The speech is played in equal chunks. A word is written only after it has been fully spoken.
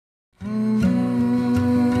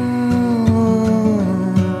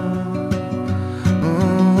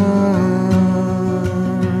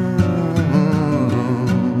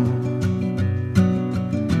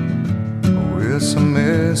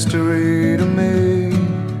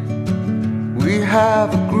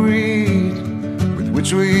have agreed, with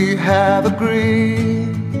which we have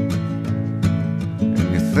agreed. And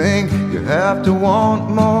you think you have to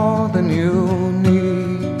want more than you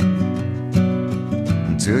need.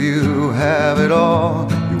 Until you have it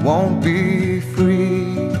all, you won't be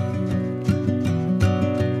free.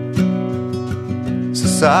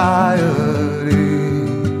 Society,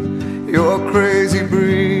 you're a crazy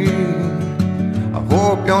breed. I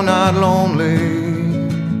hope you're not lonely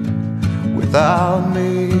without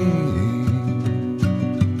me.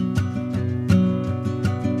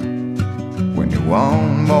 When you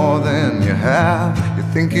want more than you have, you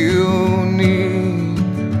think you need.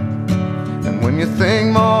 And when you think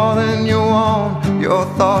more than you want, your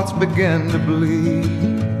thoughts begin to bleed.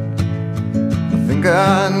 I think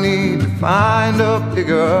I need to find a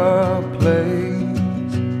bigger place.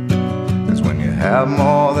 'Cause when you have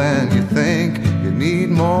more than you think, you need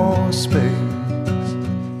more space.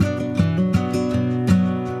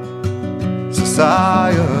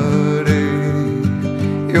 Society,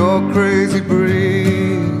 you're a crazy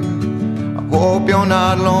breed. I hope you're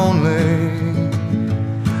not lonely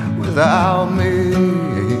without me.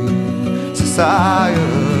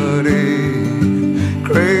 Society,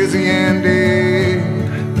 crazy indeed.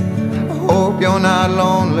 I hope you're not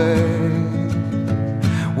lonely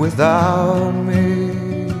without me.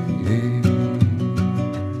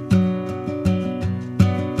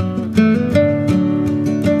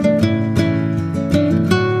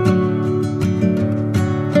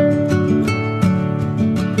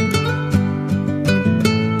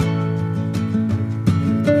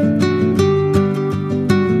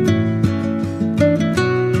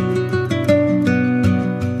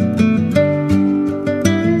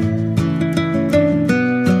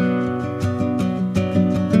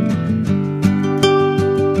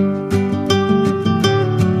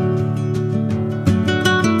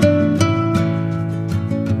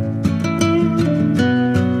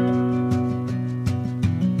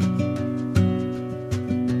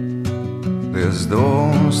 There's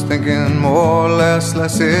those thinking more or less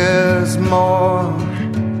is more.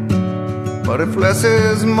 But if less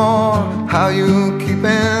is more, how you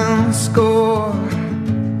keeping score?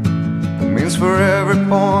 It means for every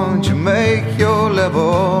point you make, your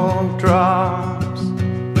level drops.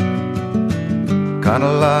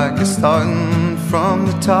 Kinda like you're starting from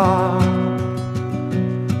the top,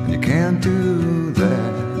 and you can't do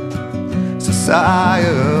that.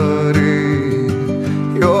 Society,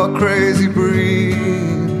 you're a crazy breed.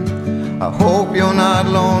 I hope you're not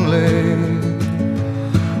lonely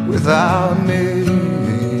without me.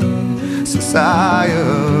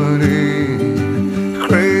 Society,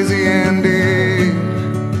 crazy indeed.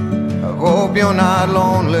 I hope you're not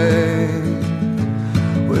lonely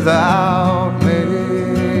without me.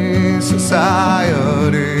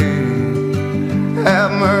 Society,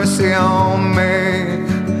 have mercy on me.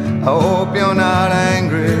 I hope you're not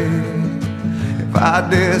angry if I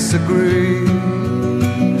disagree.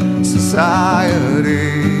 Society,